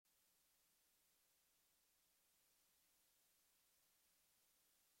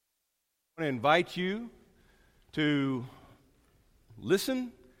I invite you to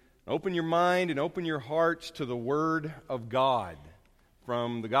listen, open your mind and open your hearts to the Word of God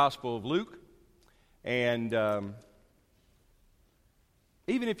from the Gospel of Luke. And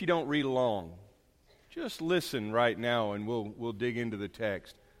even if you don't read along, just listen right now and we'll dig into the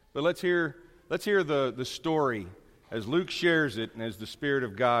text. But let's hear the story as Luke shares it and as the Spirit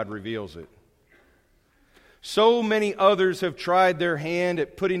of God reveals it. So many others have tried their hand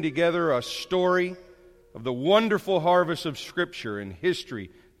at putting together a story of the wonderful harvest of Scripture and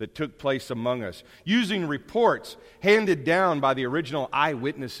history that took place among us, using reports handed down by the original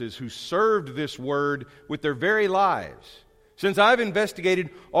eyewitnesses who served this word with their very lives. Since I've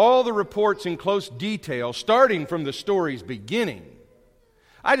investigated all the reports in close detail, starting from the story's beginning,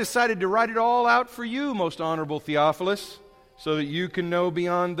 I decided to write it all out for you, most honorable Theophilus, so that you can know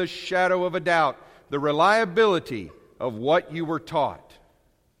beyond the shadow of a doubt the reliability of what you were taught.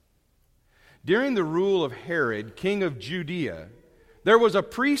 During the rule of Herod, king of Judea, there was a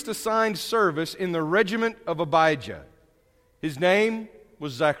priest assigned service in the regiment of Abijah. His name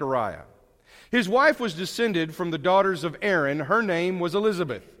was Zechariah. His wife was descended from the daughters of Aaron. Her name was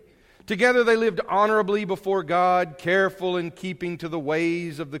Elizabeth. Together they lived honorably before God, careful in keeping to the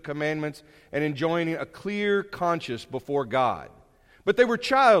ways of the commandments and enjoying a clear conscience before God. But they were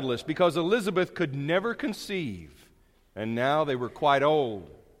childless because Elizabeth could never conceive, and now they were quite old.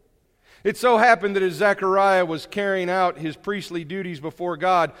 It so happened that as Zechariah was carrying out his priestly duties before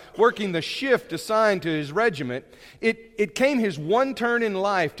God, working the shift assigned to his regiment, it came his one turn in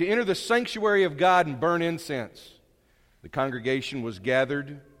life to enter the sanctuary of God and burn incense. The congregation was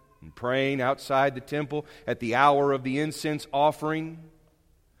gathered and praying outside the temple at the hour of the incense offering.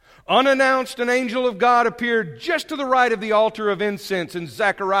 Unannounced, an angel of God appeared just to the right of the altar of incense, and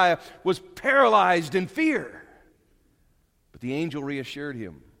Zechariah was paralyzed in fear. But the angel reassured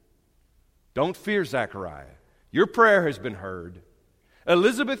him. Don't fear, Zechariah. Your prayer has been heard.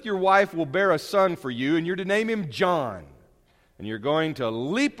 Elizabeth, your wife, will bear a son for you, and you're to name him John. And you're going to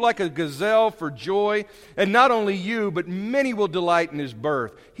leap like a gazelle for joy, and not only you, but many will delight in his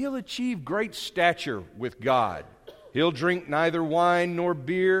birth. He'll achieve great stature with God. He'll drink neither wine nor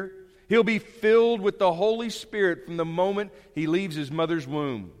beer. He'll be filled with the Holy Spirit from the moment he leaves his mother's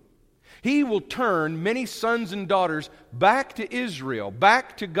womb. He will turn many sons and daughters back to Israel,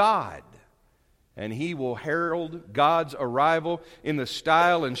 back to God. And he will herald God's arrival in the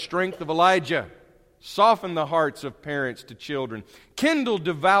style and strength of Elijah, soften the hearts of parents to children, kindle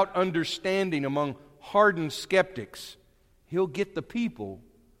devout understanding among hardened skeptics. He'll get the people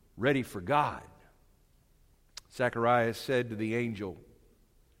ready for God. Zechariah said to the angel,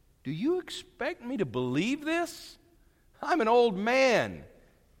 "Do you expect me to believe this? I'm an old man,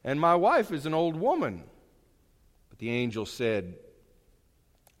 and my wife is an old woman." But the angel said,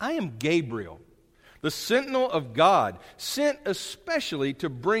 "I am Gabriel, the sentinel of God, sent especially to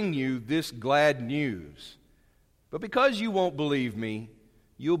bring you this glad news. But because you won't believe me,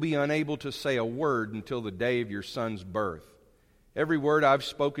 you'll be unable to say a word until the day of your son's birth. Every word I've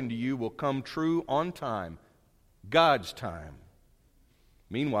spoken to you will come true on time, God's time."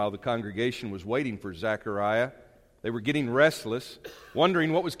 Meanwhile, the congregation was waiting for Zechariah. They were getting restless,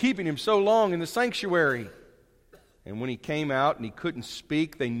 wondering what was keeping him so long in the sanctuary. And when he came out and he couldn't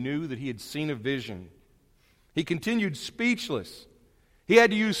speak, they knew that he had seen a vision. He continued speechless. He had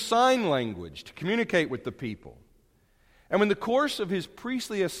to use sign language to communicate with the people. And when the course of his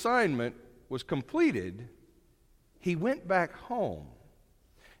priestly assignment was completed, he went back home.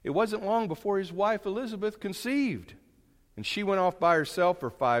 It wasn't long before his wife Elizabeth conceived, and she went off by herself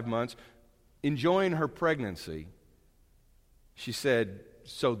for 5 months, enjoying her pregnancy. She said,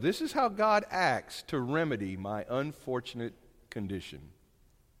 "So this is how God acts to remedy my unfortunate condition."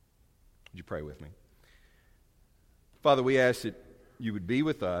 Would you pray with me? Father, we ask that you would be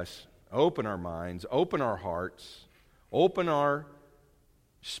with us, open our minds, open our hearts, open our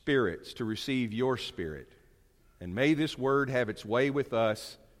spirits to receive your Spirit. And may this word have its way with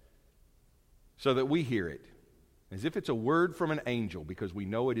us so that we hear it as if it's a word from an angel, because we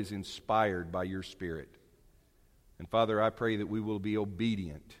know it is inspired by your Spirit. And Father, I pray that we will be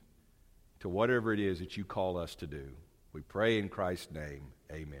obedient to whatever it is that you call us to do. We pray in Christ's name.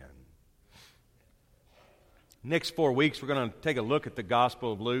 Amen. Next 4 weeks, we're going to take a look at the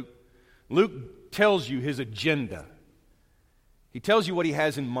Gospel of Luke. Luke tells you his agenda. He tells you what he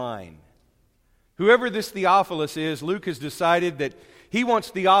has in mind. Whoever this Theophilus is, Luke has decided that he wants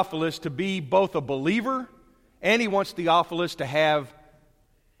Theophilus to be both a believer and he wants Theophilus to have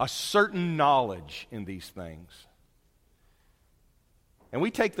a certain knowledge in these things. And we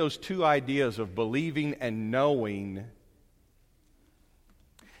take those two ideas of believing and knowing,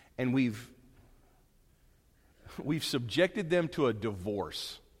 and we've subjected them to a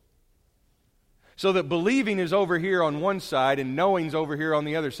divorce. So that believing is over here on one side and knowing's over here on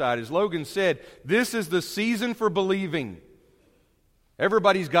the other side. As Logan said, this is the season for believing.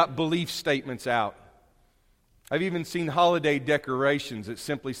 Everybody's got belief statements out. I've even seen holiday decorations that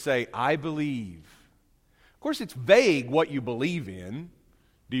simply say, I believe. Of course, it's vague what you believe in.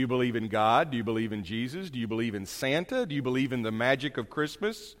 Do you believe in God? Do you believe in Jesus? Do you believe in Santa? Do you believe in the magic of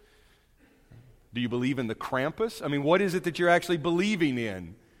Christmas? Do you believe in the Krampus? I mean, what is it that you're actually believing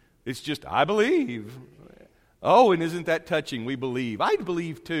in? It's just, I believe. Oh, and isn't that touching? We believe. I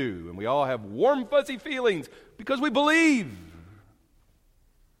believe too. And we all have warm, fuzzy feelings because we believe.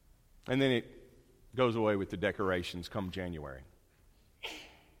 And then it goes away with the decorations come January.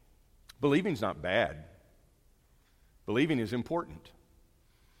 Believing's not bad. Believing is important.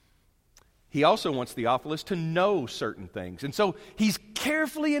 He also wants Theophilus to know certain things. And so he's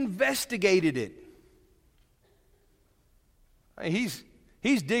carefully investigated it. He's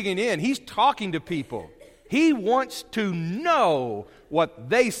digging in. He's talking to people. He wants to know what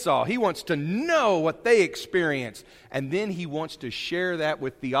they saw. He wants to know what they experienced. And then he wants to share that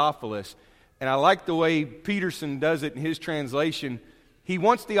with Theophilus. And I like the way Peterson does it in his translation. He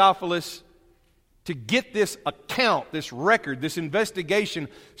wants Theophilus to get this account, this record, this investigation,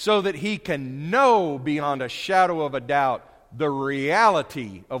 so that he can know beyond a shadow of a doubt the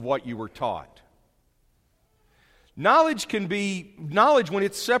reality of what you were taught. Knowledge, when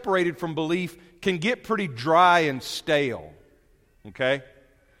it's separated from belief, can get pretty dry and stale. Okay?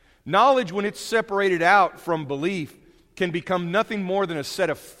 Knowledge, when it's separated out from belief, can become nothing more than a set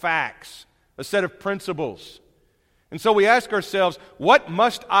of facts, a set of principles. And so we ask ourselves, what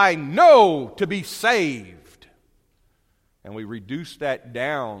must I know to be saved? And we reduce that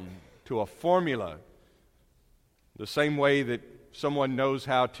down to a formula. The same way that someone knows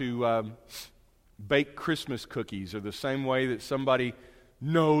how to bake Christmas cookies, or the same way that somebody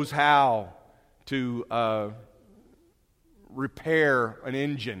knows how to repair an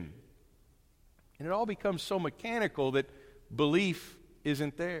engine. And it all becomes so mechanical that belief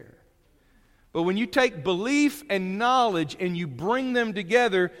isn't there. But when you take belief and knowledge and you bring them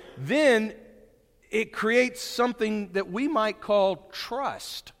together, then it creates something that we might call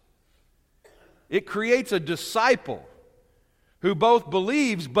trust. It creates a disciple who both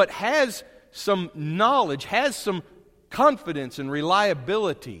believes but has some knowledge, has some confidence and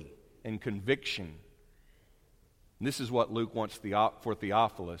reliability and conviction. And this is what Luke wants for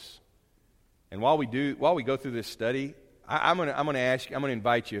Theophilus. And while we go through this study, I'm going to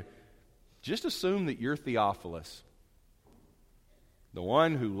invite you, just assume that you're Theophilus, the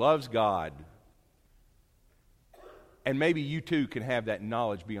one who loves God. And maybe you too can have that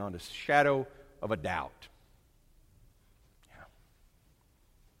knowledge beyond a shadow of a doubt. Yeah.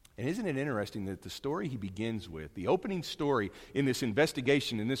 And isn't it interesting that the story he begins with, the opening story in this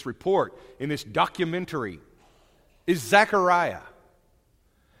investigation, in this report, in this documentary, is Zechariah.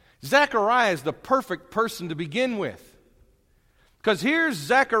 Zechariah is the perfect person to begin with. Because here's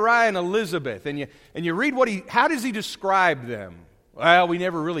Zechariah and Elizabeth, and you read how does he describe them? Well, we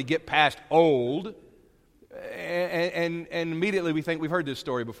never really get past old, and immediately we think we've heard this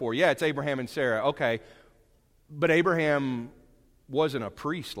story before. Yeah, it's Abraham and Sarah. Okay, but Abraham wasn't a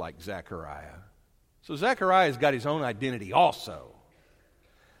priest like Zechariah. So Zechariah's got his own identity also.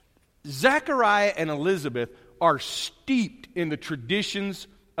 Zechariah and Elizabeth are steeped in the traditions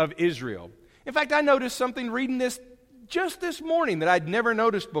of Israel. In fact, I noticed something reading this just this morning that I'd never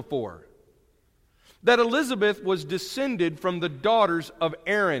noticed before. That Elizabeth was descended from the daughters of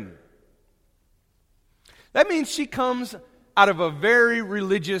Aaron. That means she comes out of a very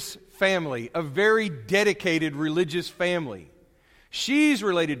religious family, a very dedicated religious family. She's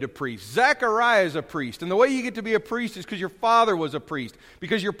related to priests. Zechariah is a priest. And the way you get to be a priest is because your father was a priest,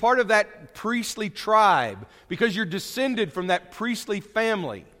 because you're part of that priestly tribe, because you're descended from that priestly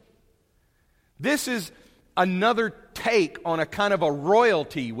family. This is another take on a kind of a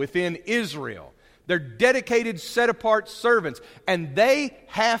royalty within Israel. They're dedicated, set-apart servants, and they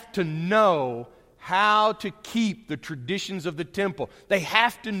have to know how to keep the traditions of the temple. They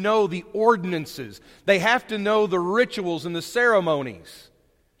have to know the ordinances. They have to know the rituals and the ceremonies.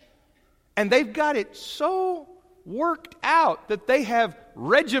 And they've got it so worked out that they have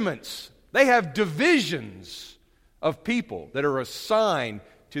regiments, they have divisions of people that are assigned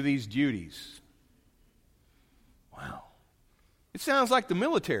to these duties. Wow. It sounds like the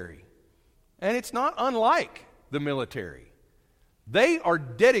military, and it's not unlike the military. They are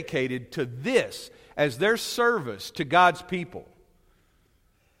dedicated to this as their service to God's people.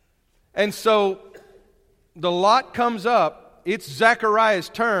 And so the lot comes up it's Zechariah's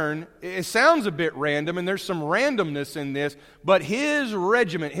turn. It sounds a bit random, and there's some randomness in this, but his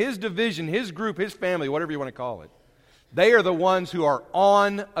regiment, his division, his group, his family, whatever you want to call it, they are the ones who are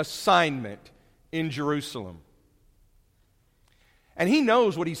on assignment in Jerusalem. And he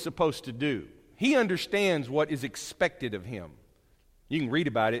knows what he's supposed to do. He understands what is expected of him. You can read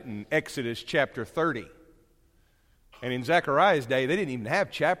about it in Exodus chapter 30. And in Zechariah's day, they didn't even have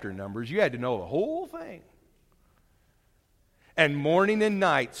chapter numbers. You had to know the whole thing. And morning and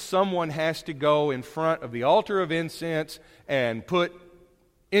night, someone has to go in front of the altar of incense and put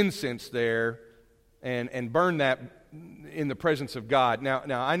incense there and burn that in the presence of God. Now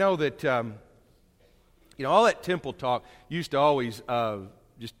I know that all that temple talk used to always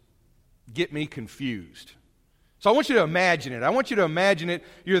just get me confused. So I want you to imagine it. I want you to imagine it.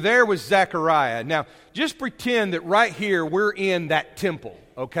 You're there with Zechariah. Now, just pretend that right here we're in that temple,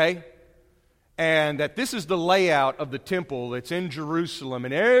 okay? And that this is the layout of the temple that's in Jerusalem.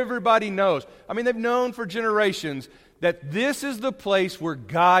 And everybody knows, I mean, they've known for generations that this is the place where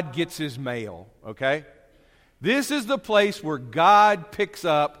God gets his mail, okay? This is the place where God picks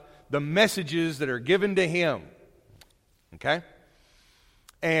up the messages that are given to him, okay?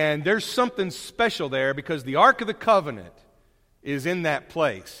 And there's something special there because the Ark of the Covenant is in that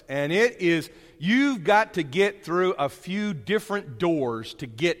place. And you've got to get through a few different doors to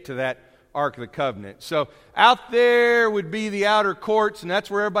get to that Ark of the Covenant. So out there would be the outer courts, and that's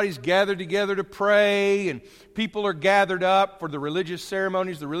where everybody's gathered together to pray, and people are gathered up for the religious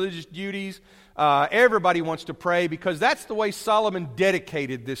ceremonies, the religious duties. Everybody wants to pray because that's the way Solomon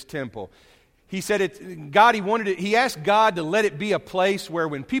dedicated this temple. He said he asked God to let it be a place where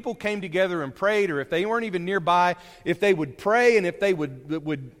when people came together and prayed, or if they weren't even nearby, if they would pray and if they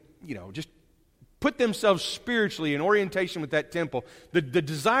would just put themselves spiritually in orientation with that temple, the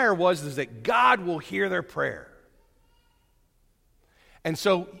desire was that God will hear their prayer. And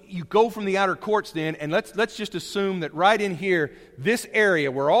so you go from the outer courts then, and let's just assume that right in here, this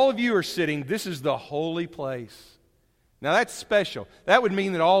area where all of you are sitting, this is the holy place. Now that's special. That would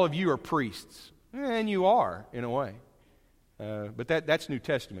mean that all of you are priests. And you are, in a way. But that's New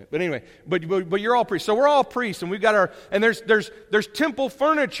Testament. But anyway, but you're all priests. So we're all priests, and we've got there's temple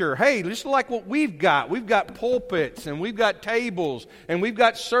furniture. Hey, just like what we've got. We've got pulpits, and we've got tables, and we've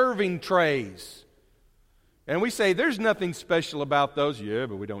got serving trays. And we say, there's nothing special about those. Yeah,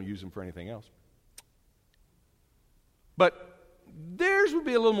 but we don't use them for anything else. But theirs would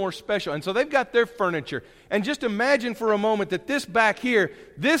be a little more special. And so they've got their furniture. And just imagine for a moment that this back here,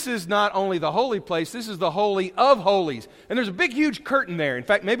 this is not only the holy place, this is the Holy of Holies. And there's a big, huge curtain there. In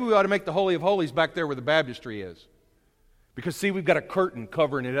fact, maybe we ought to make the Holy of Holies back there where the baptistry is. Because, see, we've got a curtain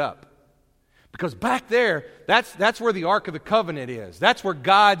covering it up. Because back there, that's where the Ark of the Covenant is. That's where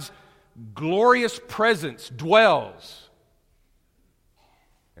God's glorious presence dwells.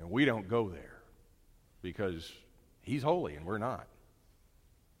 And we don't go there because he's holy and we're not.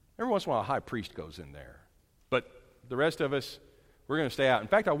 Every once in a while, a high priest goes in there. But the rest of us, we're going to stay out. In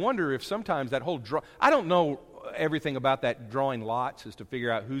fact, I wonder if sometimes that whole I don't know everything about that drawing lots as to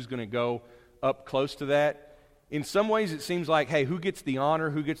figure out who's going to go up close to that. In some ways, it seems like, hey, who gets the honor,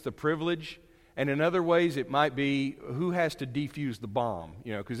 who gets the privilege? And in other ways, it might be who has to defuse the bomb,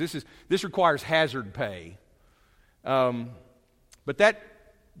 because this requires hazard pay. But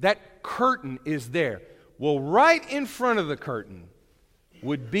that curtain is there. Well, right in front of the curtain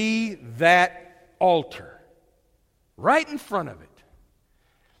would be that altar. Right in front of it.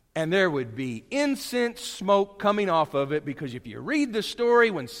 And there would be incense smoke coming off of it, because if you read the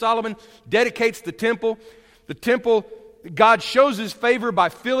story when Solomon dedicates the temple, God shows his favor by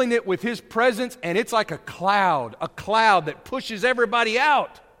filling it with his presence, and it's like a cloud that pushes everybody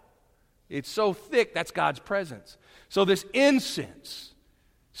out. It's so thick, that's God's presence. So this incense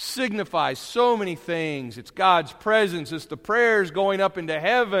signifies so many things. It's God's presence. It's the prayers going up into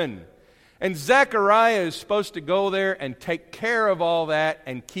heaven. And Zechariah is supposed to go there and take care of all that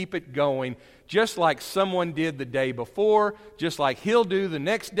and keep it going, just like someone did the day before, just like he'll do the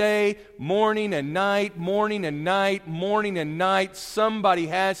next day, morning and night, morning and night, morning and night. Somebody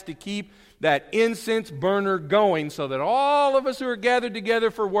has to keep that incense burner going so that all of us who are gathered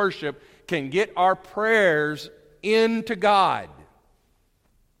together for worship can get our prayers into God.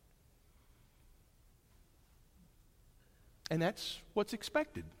 And that's what's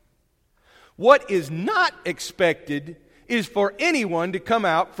expected. What is not expected is for anyone to come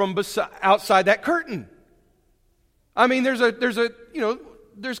out from outside that curtain. I mean, there's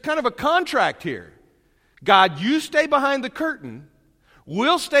kind of a contract here. God, you stay behind the curtain,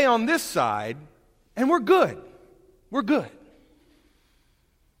 we'll stay on this side, and we're good. We're good.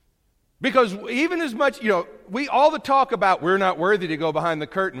 Because even as much, we all the talk about we're not worthy to go behind the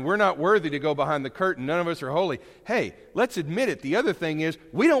curtain. We're not worthy to go behind the curtain. None of us are holy. Hey, let's admit it. The other thing is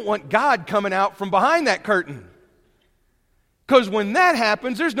we don't want God coming out from behind that curtain. Because when that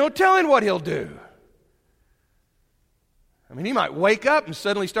happens, there's no telling what He'll do. I mean, He might wake up and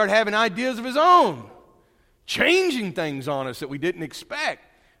suddenly start having ideas of His own, changing things on us that we didn't expect.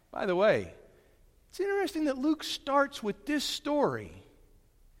 By the way, it's interesting that Luke starts with this story.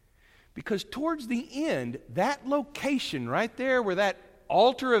 Because towards the end, that location right there where that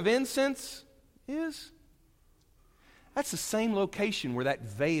altar of incense is, that's the same location where that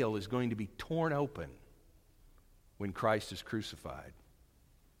veil is going to be torn open when Christ is crucified.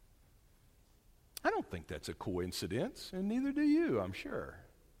 I don't think that's a coincidence, and neither do you, I'm sure.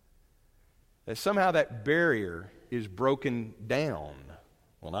 That somehow that barrier is broken down.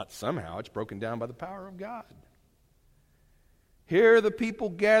 Well, not somehow, it's broken down by the power of God. Here are the people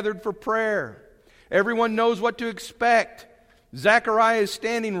gathered for prayer. Everyone knows what to expect. Zechariah is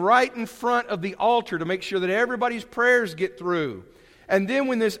standing right in front of the altar to make sure that everybody's prayers get through. And then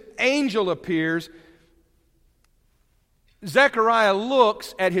when this angel appears, Zechariah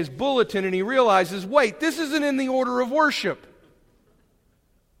looks at his bulletin and he realizes, wait, this isn't in the order of worship.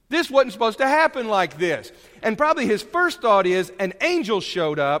 This wasn't supposed to happen like this. And probably his first thought is, an angel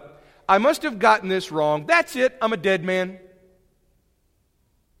showed up. I must have gotten this wrong. That's it. I'm a dead man.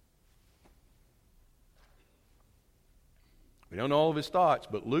 We don't know all of his thoughts,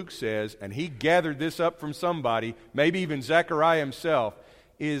 but Luke says, and he gathered this up from somebody, maybe even Zechariah himself,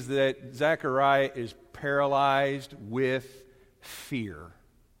 is that Zechariah is paralyzed with fear.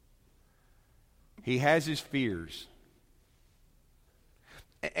 He has his fears.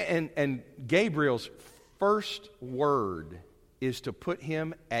 And Gabriel's first word is to put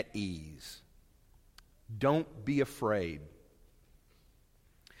him at ease. Don't be afraid.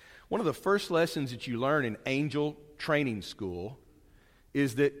 One of the first lessons that you learn in angel training school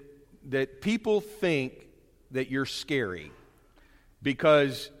is that people think that you're scary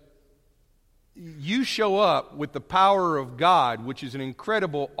because you show up with the power of God, which is an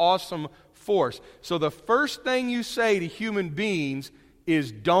incredible, awesome force. So the first thing you say to human beings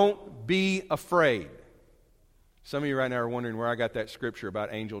is don't be afraid. Some of you right now are wondering where I got that scripture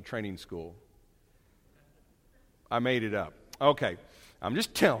about angel training school. I made it up. Okay, I'm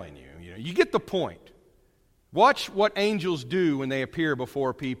just telling you, you get the point. Watch what angels do when they appear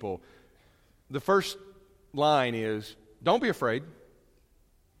before people. The first line is, don't be afraid.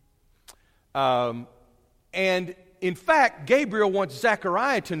 And in fact, Gabriel wants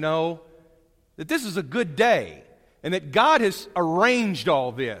Zechariah to know that this is a good day and that God has arranged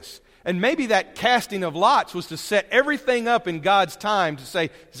all this. And maybe that casting of lots was to set everything up in God's time to say,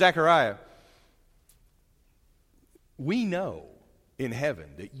 Zechariah, we know in heaven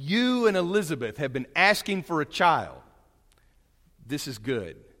that you and Elizabeth have been asking for a child. This is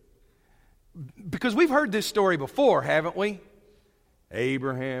good. Because we've heard this story before, haven't we?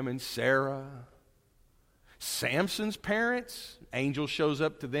 Abraham and Sarah. Samson's parents. Angel shows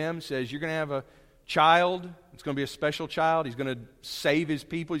up to them, says, you're going to have a child. It's going to be a special child. He's going to save his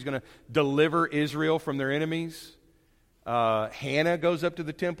people. He's going to deliver Israel from their enemies. Hannah goes up to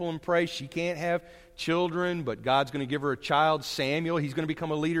the temple and prays. She can't have children, but God's going to give her a child, Samuel. He's going to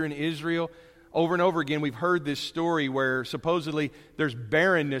become a leader in Israel. Over and over again, we've heard this story where supposedly there's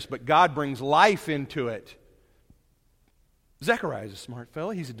barrenness, but God brings life into it. Zechariah is a smart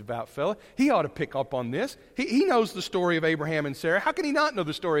fellow. He's a devout fellow. He ought to pick up on this. He knows the story of Abraham and Sarah. How can he not know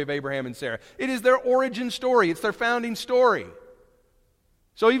the story of Abraham and Sarah? It is their origin story. It's their founding story.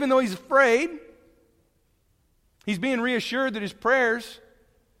 So even though he's afraid, he's being reassured that his prayers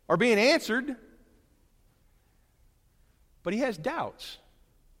are being answered. But he has doubts.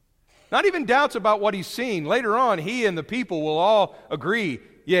 Not even doubts about what he's seen. Later on, he and the people will all agree,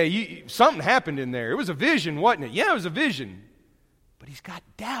 something happened in there. It was a vision, wasn't it? Yeah, it was a vision. But he's got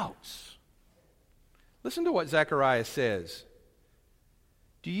doubts. Listen to what Zechariah says.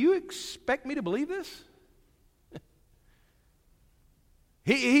 Do you expect me to believe this?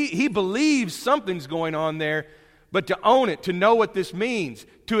 He believes something's going on there, but to own it, to know what this means,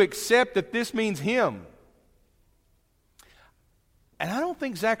 to accept that this means him. And I don't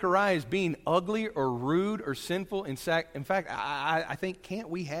think Zechariah is being ugly or rude or sinful. In fact, I think, can't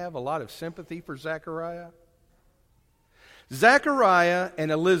we have a lot of sympathy for Zechariah? Zechariah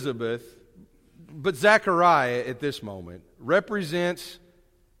and Elizabeth, but Zechariah at this moment, represents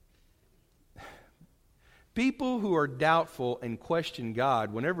people who are doubtful and question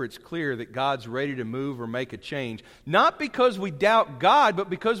God whenever it's clear that God's ready to move or make a change. Not because we doubt God, but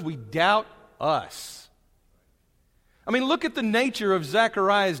because we doubt us. I mean, look at the nature of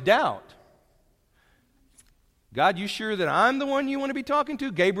Zechariah's doubt. God, you sure that I'm the one you want to be talking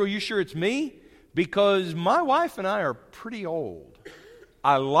to? Gabriel, you sure it's me? Because my wife and I are pretty old.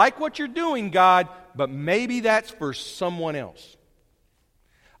 I like what you're doing, God, but maybe that's for someone else.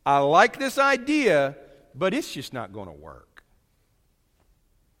 I like this idea, but it's just not going to work.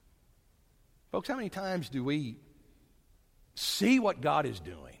 Folks, how many times do we see what God is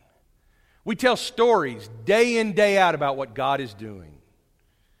doing? We tell stories day in, day out about what God is doing.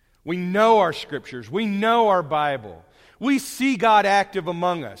 We know our scriptures. We know our Bible. We see God active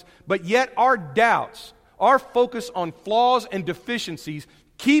among us. But yet our doubts, our focus on flaws and deficiencies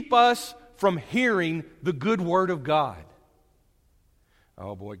keep us from hearing the good word of God.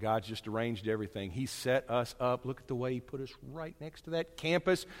 Oh boy, God's just arranged everything. He set us up. Look at the way He put us right next to that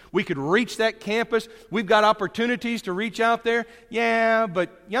campus. We could reach that campus. We've got opportunities to reach out there. Yeah,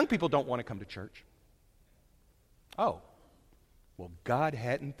 but young people don't want to come to church. Oh, well, God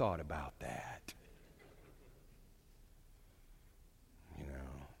hadn't thought about that. You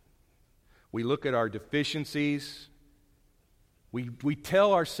know, we look at our deficiencies. We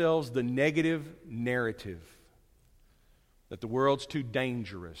tell ourselves the negative narrative. That the world's too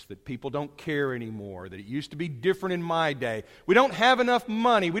dangerous, that people don't care anymore, that it used to be different in my day. We don't have enough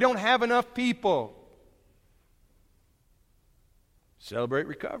money. We don't have enough people. Celebrate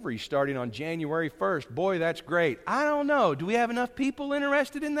Recovery starting on January 1st. Boy, that's great. I don't know. Do we have enough people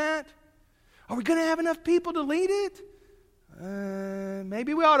interested in that? Are we going to have enough people to lead it?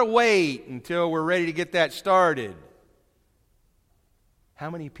 Maybe we ought to wait until we're ready to get that started. How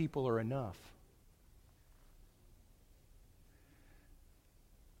many people are enough?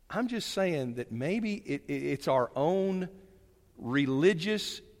 I'm just saying that maybe it's our own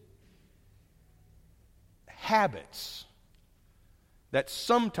religious habits that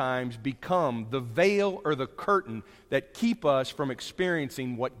sometimes become the veil or the curtain that keep us from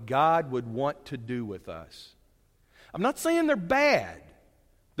experiencing what God would want to do with us. I'm not saying they're bad.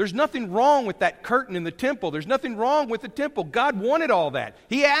 There's nothing wrong with that curtain in the temple. There's nothing wrong with the temple. God wanted all that.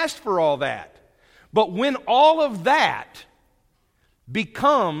 He asked for all that. But when all of that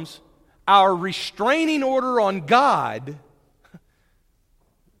becomes our restraining order on God,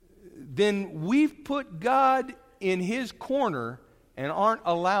 then we've put God in His corner and aren't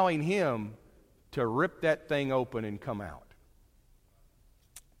allowing Him to rip that thing open and come out.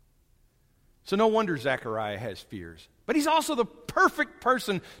 So no wonder Zechariah has fears. But he's also the perfect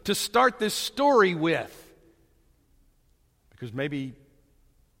person to start this story with. Because maybe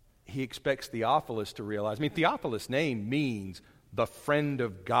he expects Theophilus to realize. Theophilus' name means the friend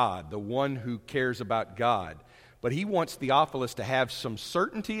of God, the one who cares about God. But he wants Theophilus to have some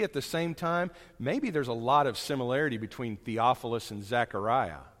certainty at the same time. Maybe there's a lot of similarity between Theophilus and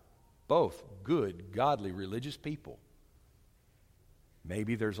Zechariah. Both good, godly, religious people.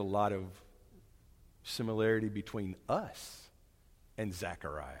 Maybe there's a lot of similarity between us and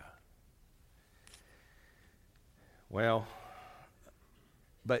Zechariah. Well,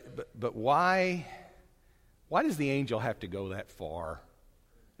 but why does the angel have to go that far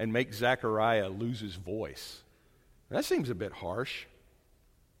and make Zechariah lose his voice? That seems a bit harsh.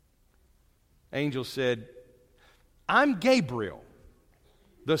 Angel said, I'm Gabriel,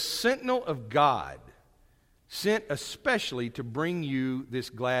 the sentinel of God, sent especially to bring you this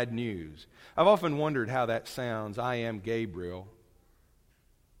glad news. I've often wondered how that sounds. I am Gabriel.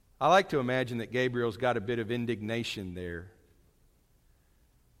 I like to imagine that Gabriel's got a bit of indignation there.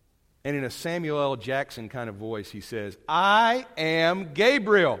 And in a Samuel L. Jackson kind of voice, he says, I am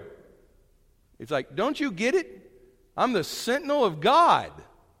Gabriel. It's like, don't you get it? I'm the sentinel of God.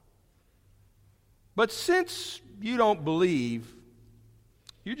 But since you don't believe,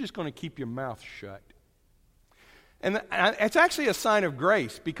 you're just going to keep your mouth shut. And it's actually a sign of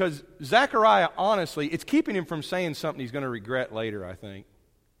grace, because Zechariah, honestly, it's keeping him from saying something he's going to regret later, I think.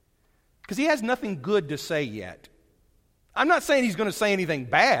 Because he has nothing good to say yet. I'm not saying he's going to say anything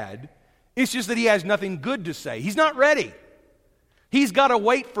bad. It's just that he has nothing good to say. He's not ready. He's got to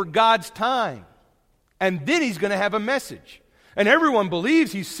wait for God's time. And then he's going to have a message. And everyone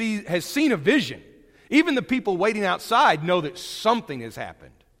believes he has seen a vision. Even the people waiting outside know that something has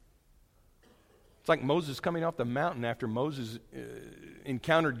happened. It's like Moses coming off the mountain after Moses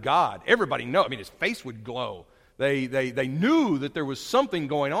encountered God. Everybody knows. His face would glow. They knew that there was something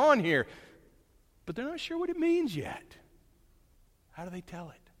going on here. But they're not sure what it means yet. How do they tell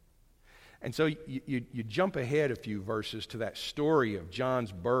it? And so you jump ahead a few verses to that story of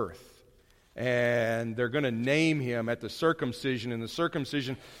John's birth. And they're going to name him at the circumcision. And the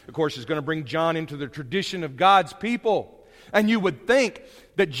circumcision, of course, is going to bring John into the tradition of God's people. And you would think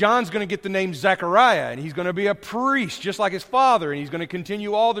that John's going to get the name Zechariah, and he's going to be a priest just like his father, and he's going to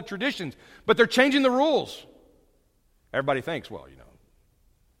continue all the traditions. But they're changing the rules. Everybody thinks, well,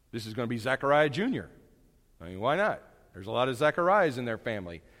 this is going to be Zechariah Jr. I mean, why not? There's a lot of Zechariahs in their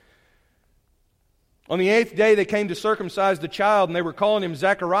family. On the 8th day, they came to circumcise the child, and they were calling him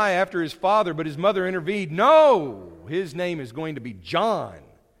Zechariah after his father, but his mother intervened. No, his name is going to be John.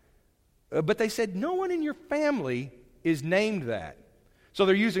 But they said, no one in your family is named that. So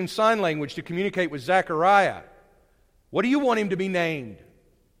they're using sign language to communicate with Zechariah. What do you want him to be named?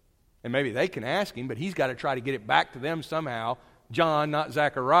 And maybe they can ask him, but he's got to try to get it back to them somehow. John, not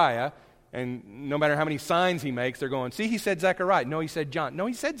Zechariah. And no matter how many signs he makes, they're going, see, he said Zechariah. No, he said John. No,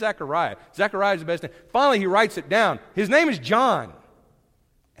 he said Zechariah. Zechariah is the best name. Finally, he writes it down. His name is John.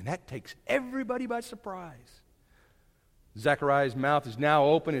 And that takes everybody by surprise. Zechariah's mouth is now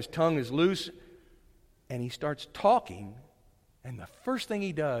open, his tongue is loose, and he starts talking, and the first thing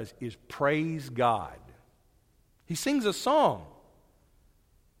he does is praise God. He sings a song.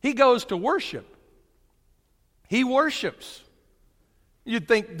 He goes to worship. He worships. You'd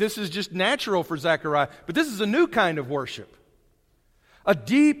think this is just natural for Zechariah, but this is a new kind of worship. A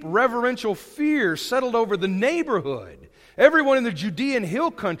deep reverential fear settled over the neighborhood. Everyone in the Judean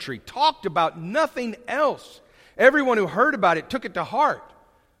hill country talked about nothing else. Everyone who heard about it took it to heart.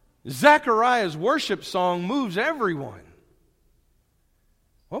 Zechariah's worship song moves everyone.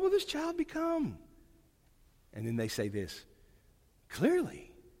 What will this child become? And then they say this,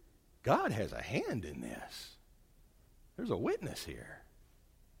 clearly, God has a hand in this. There's a witness here.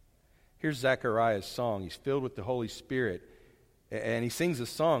 Here's Zechariah's song. He's filled with the Holy Spirit, and he sings a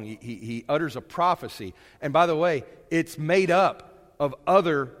song. He utters a prophecy. And by the way, it's made up of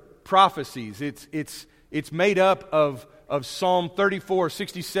other prophecies. It's made up of Psalm 34,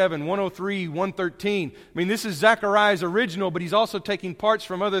 67, 103, 113. I mean, this is Zechariah's original, but he's also taking parts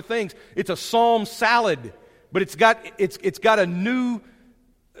from other things. It's a psalm salad, but it's got a new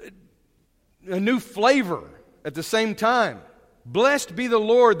flavor at the same time. Blessed be the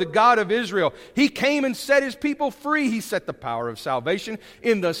Lord, the God of Israel. He came and set His people free. He set the power of salvation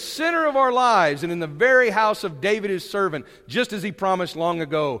in the center of our lives and in the very house of David His servant, just as He promised long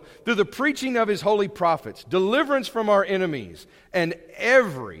ago. Through the preaching of His holy prophets, deliverance from our enemies, and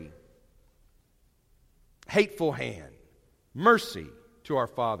every hateful hand, mercy to our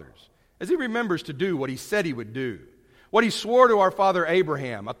fathers, as He remembers to do what He said He would do. What He swore to our father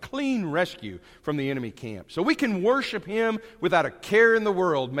Abraham, a clean rescue from the enemy camp. So we can worship Him without a care in the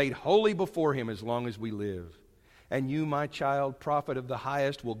world, made holy before Him as long as we live. And you, my child, prophet of the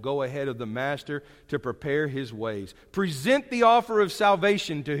highest, will go ahead of the Master to prepare His ways. Present the offer of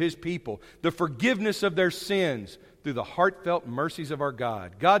salvation to His people, the forgiveness of their sins, through the heartfelt mercies of our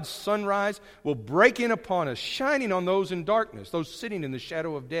God. God's sunrise will break in upon us, shining on those in darkness, those sitting in the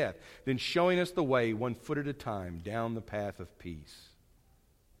shadow of death, then showing us the way, one foot at a time, down the path of peace.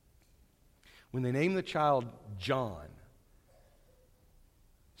 When they name the child John,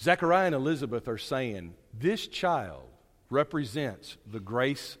 Zechariah and Elizabeth are saying, this child represents the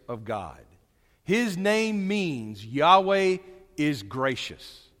grace of God. His name means Yahweh is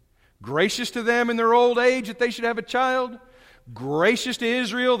gracious. Gracious to them in their old age that they should have a child. Gracious to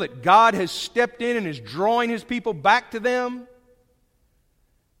Israel that God has stepped in and is drawing His people back to them.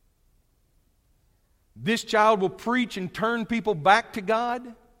 This child will preach and turn people back to God.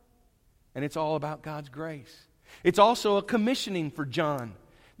 And it's all about God's grace. It's also a commissioning for John,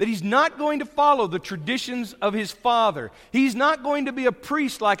 that he's not going to follow the traditions of his father. He's not going to be a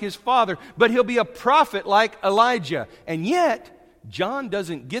priest like his father, but he'll be a prophet like Elijah. And yet, John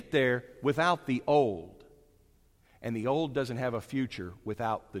doesn't get there without the old. And the old doesn't have a future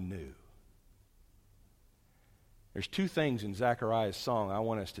without the new. There's two things in Zechariah's song I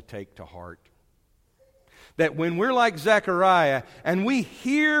want us to take to heart. That when we're like Zechariah and we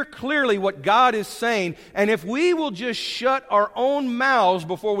hear clearly what God is saying, and if we will just shut our own mouths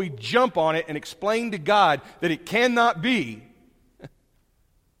before we jump on it and explain to God that it cannot be,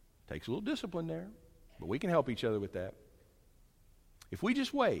 takes a little discipline there, but we can help each other with that. If we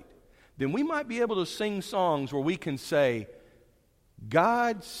just wait, then we might be able to sing songs where we can say,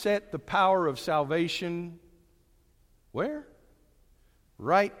 God set the power of salvation where?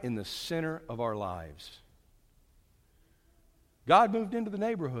 Right in the center of our lives. God moved into the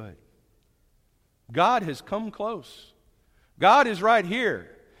neighborhood. God has come close. God is right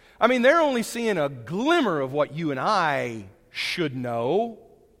here. I mean, they're only seeing a glimmer of what you and I should know.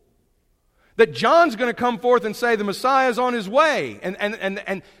 That John's going to come forth and say the Messiah is on his way.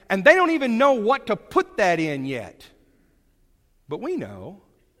 And they don't even know what to put that in yet. But we know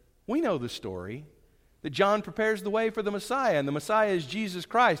the story. That John prepares the way for the Messiah. And the Messiah is Jesus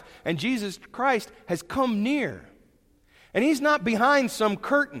Christ. And Jesus Christ has come near. And He's not behind some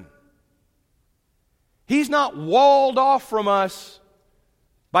curtain. He's not walled off from us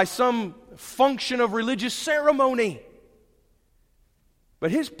by some function of religious ceremony.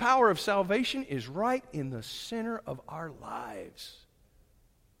 But His power of salvation is right in the center of our lives.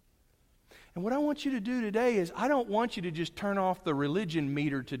 And what I want you to do today is, I don't want you to just turn off the religion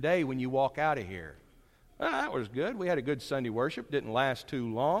meter today when you walk out of here. That was good. We had a good Sunday worship. Didn't last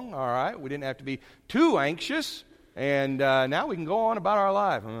too long. All right. We didn't have to be too anxious. And now we can go on about our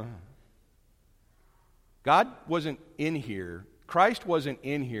life. God wasn't in here. Christ wasn't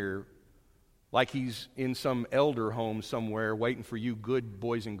in here like He's in some elder home somewhere waiting for you good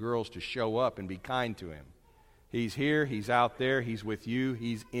boys and girls to show up and be kind to Him. He's here. He's out there. He's with you.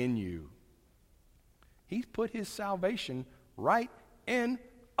 He's in you. He's put His salvation right in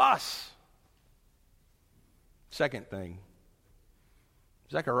us. Second thing,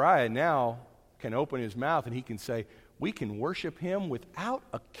 Zechariah now can open his mouth and he can say, we can worship Him without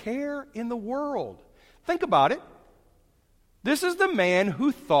a care in the world. Think about it. This is the man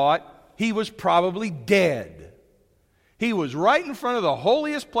who thought he was probably dead. He was right in front of the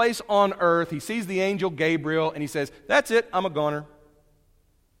holiest place on earth. He sees the angel Gabriel and he says, that's it, I'm a goner.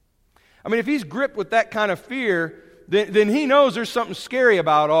 I mean, if he's gripped with that kind of fear, then he knows there's something scary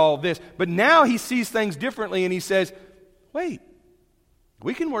about all this. But now he sees things differently and he says, wait,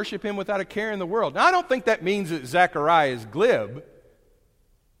 we can worship Him without a care in the world. Now, I don't think that means that Zechariah is glib.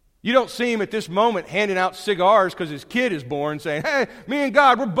 You don't see him at this moment handing out cigars because his kid is born saying, hey, me and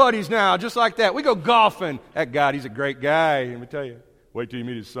God, we're buddies now, just like that. We go golfing. That God, he's a great guy. Let me tell you, wait till you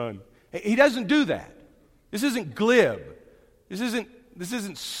meet his son. He doesn't do that. This isn't glib. This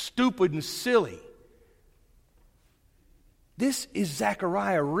isn't stupid and silly. This is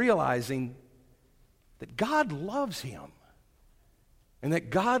Zechariah realizing that God loves him and that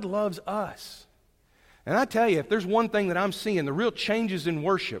God loves us. And I tell you, if there's one thing that I'm seeing, the real changes in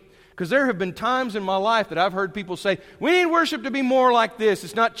worship, because there have been times in my life that I've heard people say, we need worship to be more like this.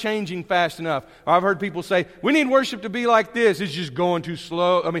 It's not changing fast enough. Or I've heard people say, we need worship to be like this. It's just going too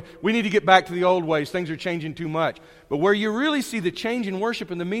slow. I mean, we need to get back to the old ways. Things are changing too much. But where you really see the change in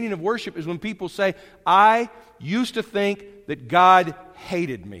worship and the meaning of worship is when people say, I used to think that God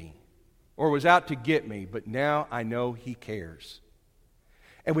hated me or was out to get me, but now I know He cares.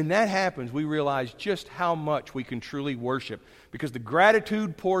 And when that happens, we realize just how much we can truly worship, because the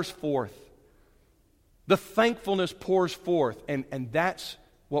gratitude pours forth, the thankfulness pours forth, and that's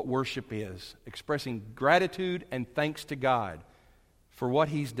what worship is, expressing gratitude and thanks to God for what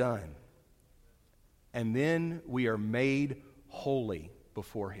He's done. And then we are made holy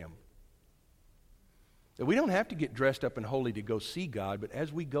before Him. That we don't have to get dressed up and holy to go see God, but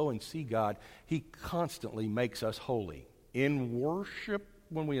as we go and see God, He constantly makes us holy in worship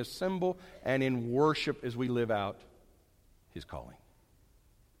when we assemble, and in worship as we live out His calling.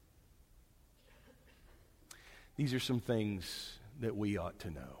 These are some things that we ought to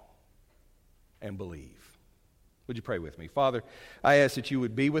know and believe. Would you pray with me? Father, I ask that You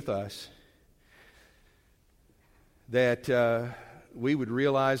would be with us, that we would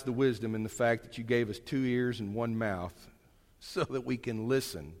realize the wisdom in the fact that You gave us 2 ears and 1 mouth so that we can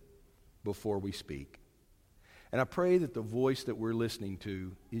listen before we speak. And I pray that the voice that we're listening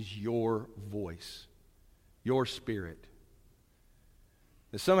to is Your voice, Your Spirit.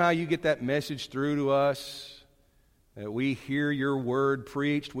 That somehow You get that message through to us, that we hear Your word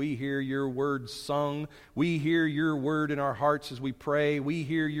preached, we hear Your word sung, we hear Your word in our hearts as we pray, we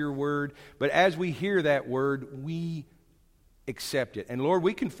hear Your word. But as we hear that word, we accept it. And Lord,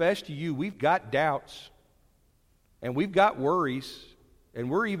 we confess to You, we've got doubts, and we've got worries, and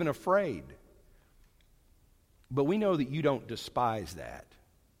we're even afraid. But we know that You don't despise that.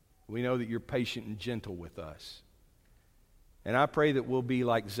 We know that You're patient and gentle with us. And I pray that we'll be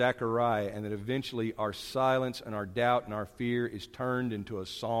like Zechariah, and that eventually our silence and our doubt and our fear is turned into a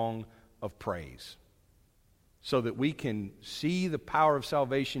song of praise, so that we can see the power of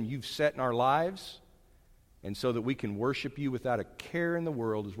salvation You've set in our lives, and so that we can worship You without a care in the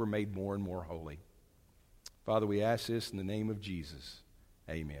world as we're made more and more holy. Father, we ask this in the name of Jesus.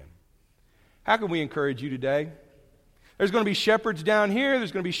 Amen. How can we encourage you today? There's going to be shepherds down here.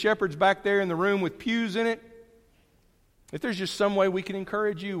 There's going to be shepherds back there in the room with pews in it. If there's just some way we can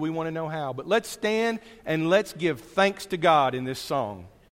encourage you, we want to know how. But let's stand and let's give thanks to God in this song.